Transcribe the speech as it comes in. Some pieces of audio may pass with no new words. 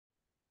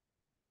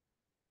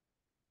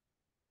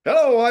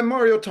Hello, I'm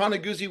Mario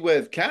Toneguzzi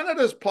with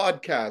Canada's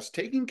podcast,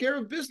 Taking Care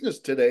of Business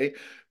today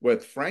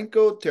with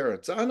Franco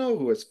Terrazzano,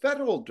 who is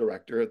Federal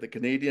Director of the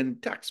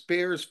Canadian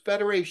Taxpayers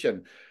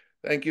Federation.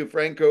 Thank you,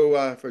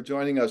 Franco, for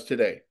joining us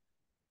today.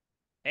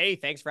 Hey,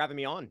 thanks for having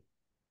me on.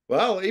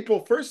 Well,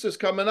 April 1st is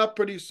coming up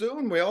pretty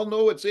soon. We all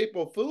know it's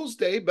April Fool's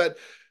Day, but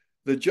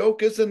the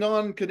joke isn't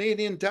on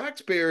Canadian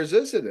taxpayers,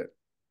 isn't it?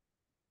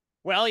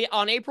 Well, yeah,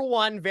 on April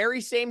 1, very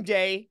same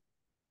day,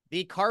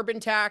 the carbon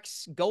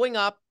tax going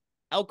up,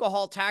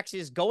 alcohol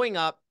taxes going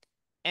up,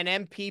 and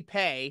MP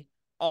pay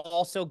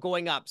also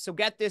going up. So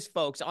get this,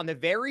 folks, on the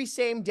very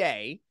same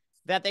day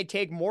that they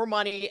take more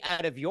money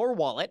out of your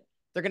wallet,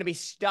 they're going to be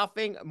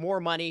stuffing more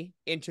money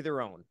into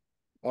their own.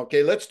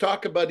 Okay, let's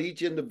talk about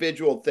each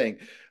individual thing.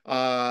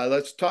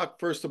 Let's talk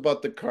first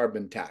about the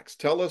carbon tax.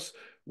 Tell us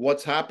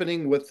what's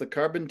happening with the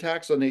carbon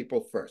tax on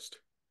April 1st.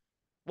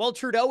 Well,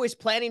 Trudeau is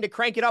planning to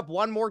crank it up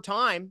one more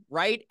time,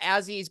 right?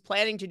 As he's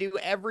planning to do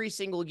every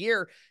single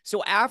year.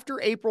 So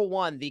after April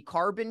 1, the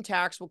carbon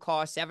tax will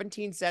cost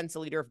 17 cents a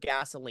liter of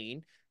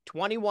gasoline,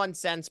 21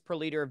 cents per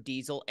liter of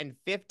diesel, and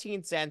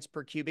 15 cents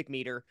per cubic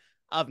meter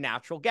of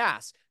natural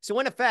gas. So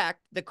in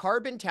effect, the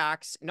carbon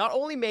tax not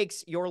only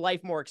makes your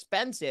life more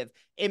expensive,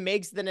 it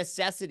makes the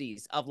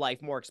necessities of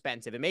life more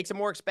expensive. It makes it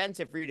more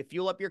expensive for you to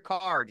fuel up your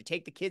car, to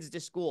take the kids to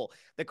school.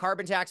 The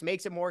carbon tax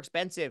makes it more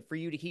expensive for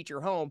you to heat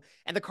your home.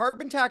 And the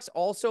carbon tax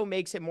also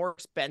makes it more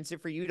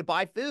expensive for you to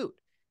buy food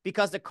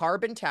because the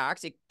carbon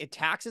tax, it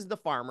taxes the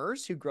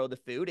farmers who grow the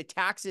food. It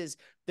taxes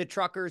the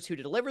truckers who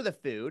deliver the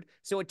food.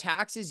 So it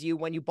taxes you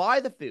when you buy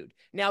the food.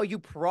 Now, you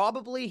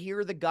probably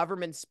hear the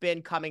government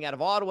spin coming out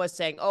of Ottawa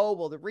saying, oh,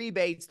 well, the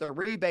rebates, the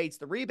rebates,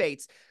 the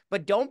rebates.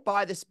 But don't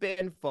buy the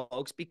spin,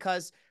 folks,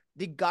 because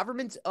the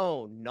government's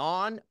own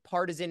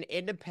nonpartisan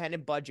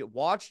independent budget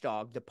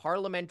watchdog, the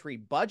parliamentary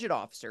budget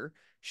officer,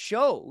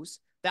 shows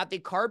that the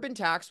carbon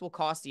tax will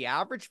cost the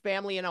average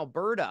family in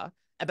Alberta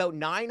about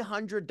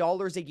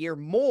 $900 a year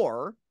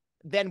more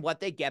than what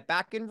they get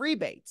back in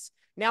rebates.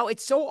 Now,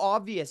 it's so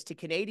obvious to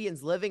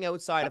Canadians living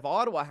outside of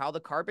Ottawa how the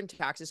carbon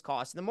tax is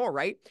costing them more,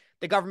 right?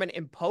 The government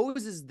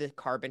imposes the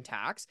carbon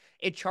tax,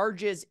 it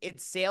charges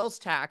its sales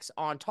tax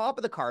on top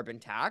of the carbon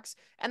tax,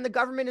 and the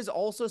government is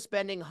also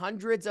spending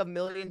hundreds of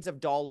millions of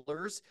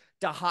dollars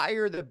to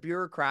hire the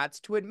bureaucrats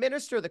to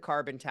administer the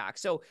carbon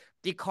tax. So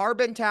the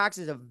carbon tax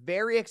is a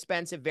very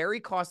expensive, very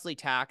costly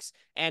tax.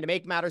 And to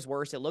make matters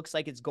worse, it looks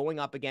like it's going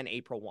up again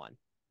April 1.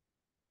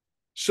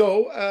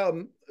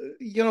 So,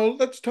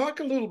 let's talk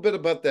a little bit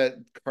about that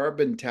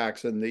carbon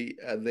tax and the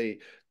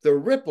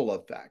ripple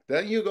effect.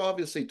 Then you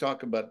obviously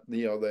talk about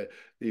the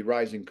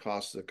rising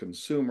costs of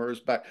consumers,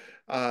 but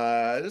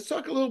let's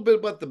talk a little bit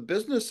about the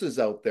businesses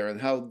out there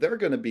and how they're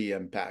going to be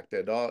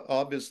impacted.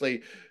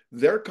 Obviously,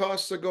 their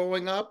costs are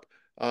going up.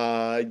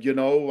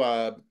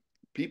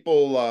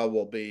 People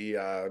will be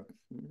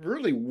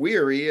really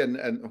weary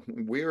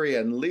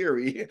and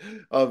leery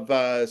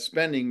of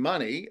spending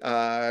money,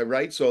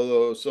 right?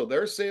 So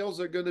their sales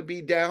are going to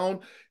be down,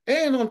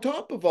 and on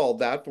top of all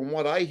that, from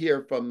what I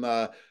hear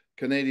from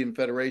Canadian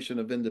Federation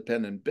of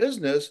Independent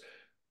Business,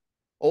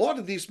 a lot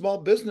of these small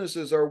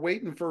businesses are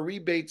waiting for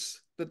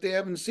rebates that they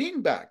haven't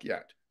seen back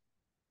yet.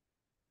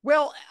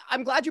 Well,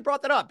 I'm glad you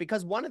brought that up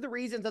because one of the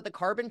reasons that the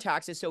carbon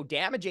tax is so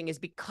damaging is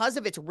because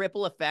of its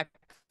ripple effect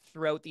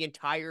throughout the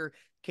entire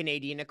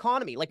Canadian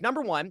economy. Like,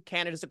 number one,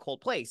 Canada's a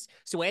cold place.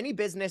 So any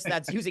business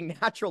that's using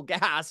natural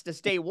gas to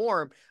stay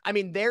warm, I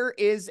mean, there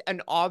is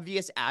an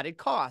obvious added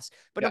cost.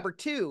 But Yeah. number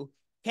two,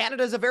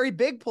 Canada's a very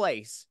big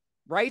place,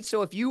 right?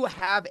 So if you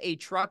have a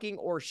trucking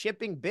or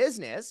shipping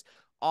business,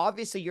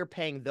 obviously you're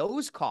paying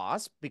those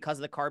costs because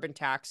of the carbon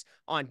tax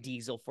on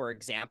diesel, for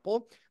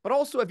example. But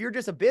also, if you're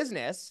just a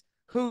business,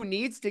 who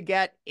needs to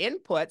get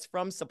inputs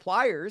from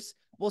suppliers,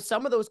 well,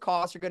 some of those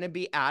costs are going to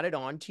be added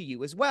on to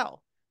you as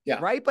well, Yeah.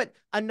 right? But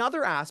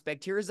another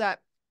aspect here is that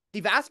the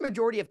vast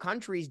majority of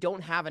countries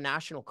don't have a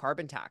national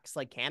carbon tax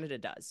like Canada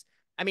does.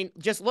 I mean,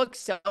 just look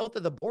south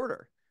of the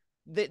border.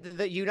 The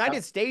Yeah.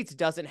 United States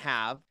doesn't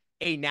have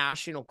a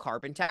national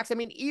carbon tax. I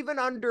mean, even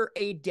under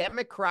a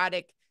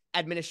Democratic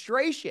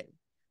administration,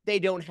 they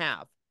don't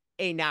have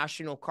a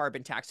national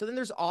carbon tax. So then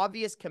there's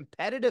obvious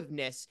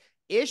competitiveness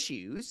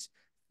issues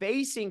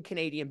facing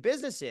Canadian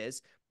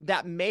businesses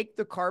that make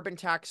the carbon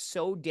tax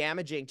so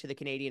damaging to the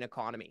Canadian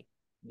economy.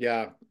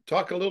 Yeah.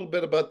 Talk a little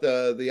bit about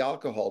the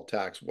alcohol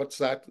tax. What's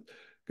that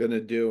going to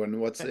do,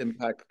 and what's the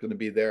impact going to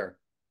be there?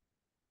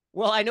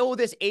 Well, I know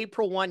this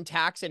April 1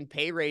 tax and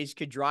pay raise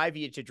could drive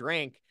you to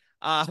drink,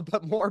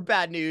 but more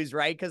bad news,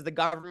 right? Because the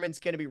government's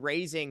going to be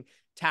raising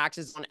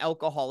taxes on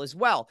alcohol as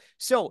well.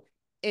 So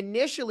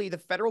initially, the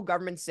federal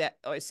government said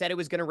it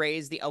was going to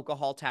raise the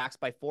alcohol tax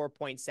by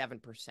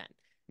 4.7%.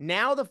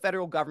 Now the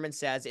federal government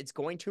says it's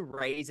going to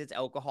raise its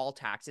alcohol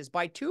taxes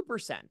by 2%.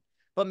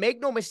 But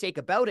make no mistake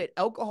about it,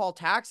 alcohol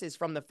taxes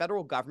from the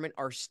federal government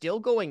are still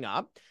going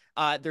up.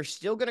 They're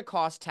still going to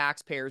cost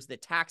taxpayers the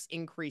tax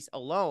increase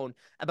alone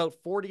about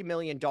 $40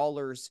 million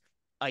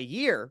a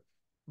year.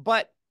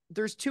 But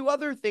there's two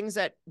other things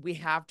that we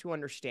have to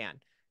understand.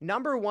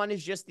 Number one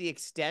is just the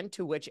extent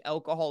to which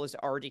alcohol is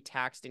already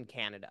taxed in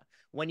Canada.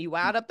 When you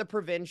add up the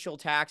provincial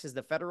taxes,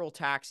 the federal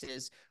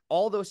taxes,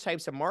 all those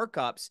types of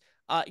markups,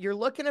 you're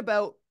looking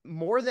about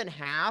more than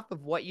half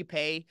of what you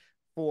pay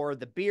for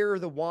the beer,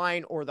 the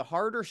wine, or the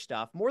harder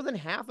stuff. More than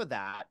half of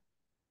that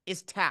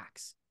is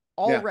tax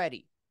Yeah.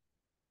 already.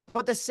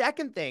 But the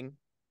second thing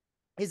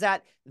is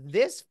that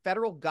this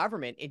federal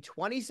government in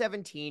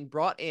 2017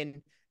 brought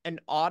in an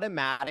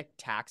automatic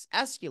tax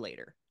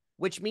escalator,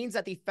 which means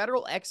that the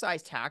federal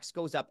excise tax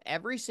goes up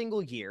every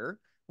single year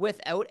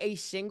without a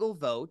single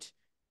vote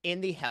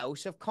in the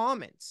House of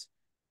Commons,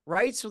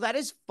 right? So that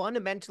is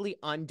fundamentally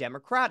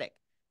undemocratic.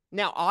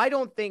 Now, I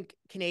don't think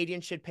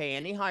Canadians should pay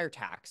any higher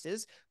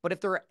taxes, but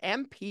if there are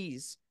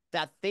MPs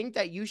that think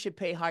that you should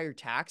pay higher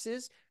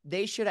taxes,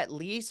 they should at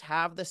least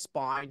have the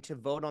spine to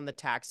vote on the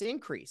tax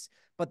increase.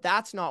 But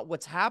that's not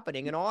what's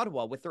happening in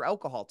Ottawa with their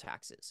alcohol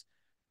taxes.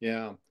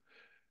 Yeah.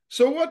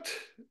 So what's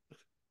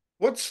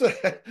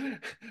the,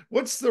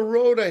 what's the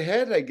road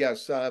ahead, I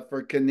guess,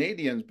 for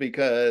Canadians?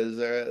 Because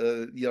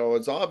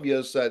it's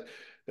obvious that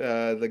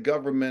the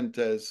government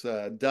has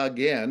dug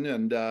in,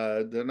 and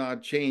they're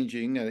not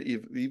changing,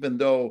 even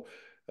though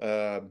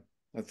I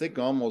think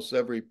almost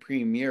every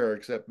premier,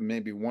 except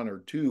maybe one or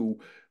two,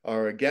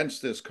 are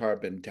against this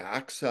carbon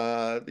tax.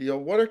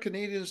 What are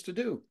Canadians to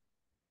do?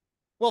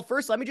 Well,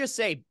 first, let me just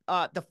say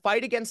the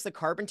fight against the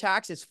carbon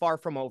tax is far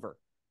from over.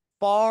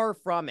 Far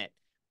from it,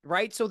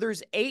 right? So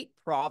there's 8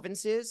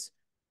 provinces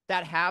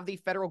that have the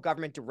federal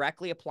government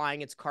directly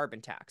applying its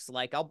carbon tax,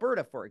 like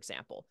Alberta, for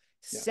example.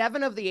 Yeah.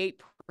 7 of the 8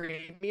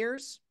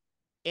 premiers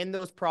in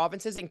those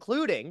provinces,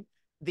 including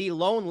the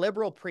lone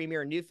Liberal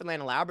premier in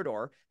Newfoundland and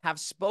Labrador, have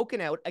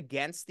spoken out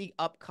against the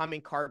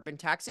upcoming carbon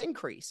tax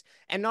increase.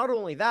 And not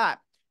only that,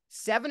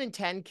 7 in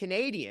 10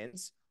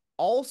 Canadians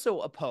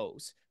also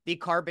oppose the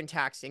carbon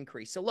tax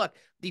increase. So look,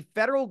 the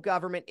federal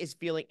government is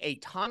feeling a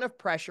ton of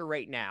pressure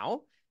right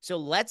now. So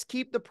let's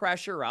keep the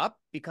pressure up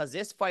because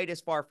this fight is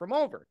far from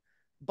over.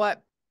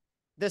 But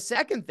the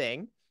second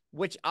thing,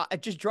 which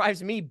it just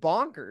drives me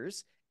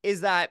bonkers,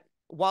 is that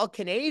while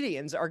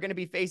Canadians are going to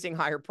be facing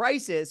higher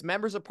prices,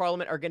 members of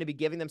parliament are going to be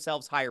giving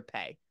themselves higher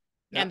pay.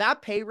 Yeah. And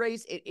that pay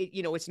raise,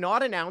 it's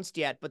not announced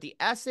yet, but the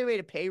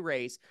estimated pay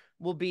raise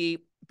will be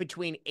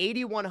between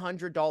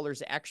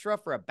 $8,100 extra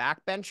for a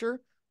backbencher,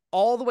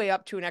 all the way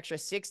up to an extra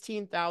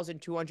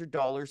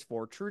 $16,200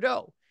 for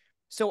Trudeau.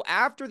 So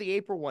after the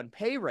April 1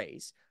 pay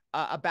raise,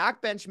 a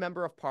backbench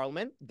member of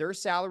parliament, their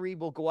salary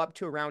will go up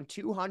to around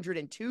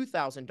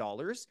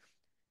 $202,000.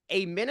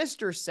 A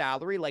minister's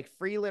salary like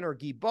Freeland or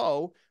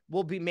Guilbeault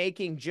will be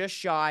making just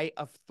shy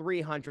of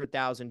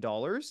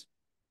 $300,000.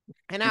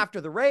 And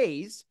after the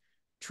raise,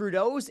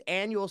 Trudeau's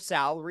annual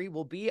salary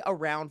will be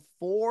around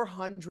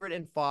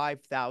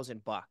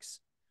 $405,000.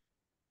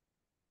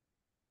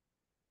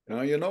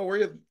 Now you know where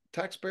your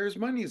taxpayers'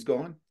 money is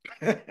going.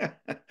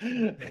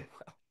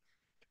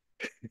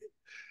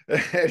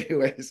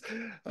 Anyways,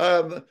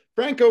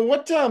 Franco,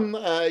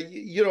 have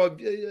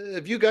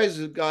you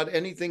guys got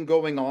anything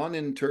going on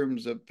in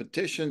terms of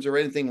petitions or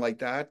anything like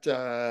that?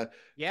 Because I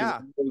Yeah.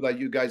 know that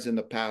you guys in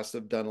the past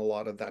have done a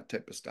lot of that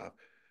type of stuff.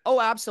 Oh,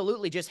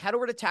 absolutely. Just head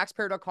over to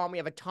taxpayer.com. We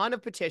have a ton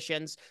of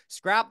petitions.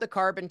 Scrap the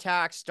carbon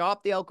tax,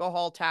 stop the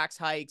alcohol tax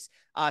hikes,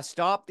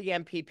 stop the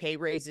MP pay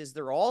raises.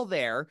 They're all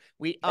there.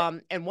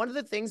 And one of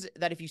the things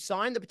that if you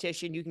sign the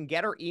petition, you can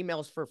get our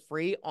emails for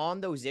free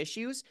on those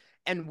issues.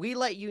 And we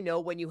let you know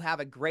when you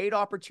have a great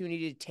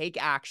opportunity to take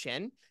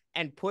action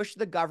and push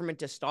the government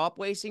to stop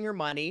wasting your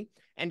money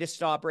and to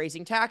stop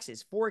raising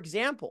taxes. For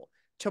example,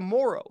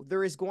 tomorrow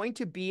there is going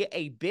to be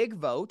a big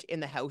vote in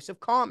the House of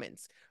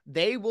Commons.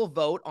 They will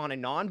vote on a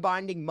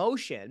non-binding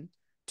motion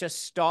to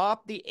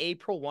stop the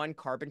April 1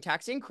 carbon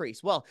tax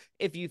increase. Well,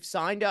 if you've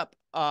signed up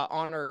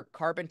on our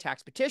carbon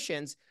tax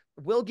petitions,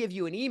 we'll give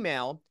you an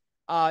email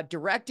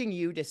directing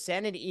you to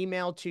send an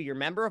email to your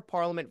member of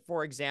parliament,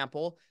 for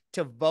example,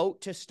 to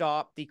vote to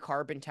stop the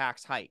carbon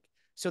tax hike.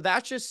 So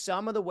that's just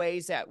some of the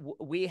ways that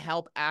we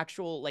help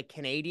actual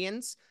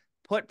Canadians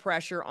put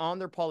pressure on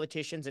their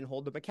politicians and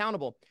hold them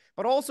accountable.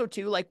 But also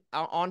too,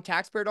 on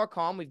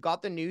taxpayer.com, we've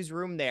got the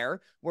newsroom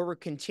there where we're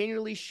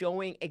continually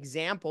showing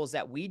examples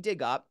that we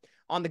dig up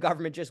on the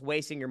government just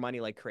wasting your money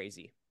like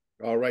crazy.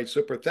 All right,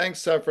 super.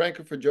 Thanks,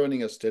 Franco, for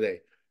joining us today.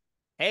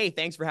 Hey,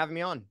 thanks for having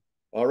me on.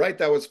 All right,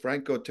 that was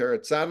Franco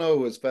Terrazzano,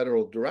 who is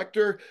federal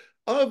director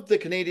of the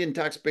Canadian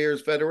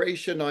Taxpayers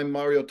Federation. I'm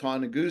Mario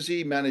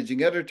Toneguzzi,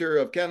 managing editor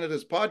of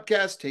Canada's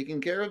podcast,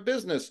 Taking Care of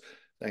Business.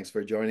 Thanks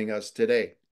for joining us today.